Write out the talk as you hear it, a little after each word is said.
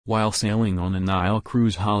While sailing on a Nile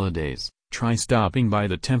cruise holidays, try stopping by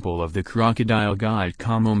the Temple of the Crocodile God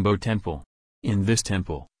Kamombo Temple. In this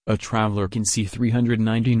temple, a traveler can see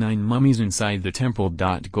 399 mummies inside the temple.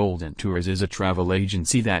 Golden Tours is a travel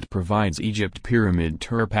agency that provides Egypt pyramid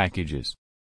tour packages.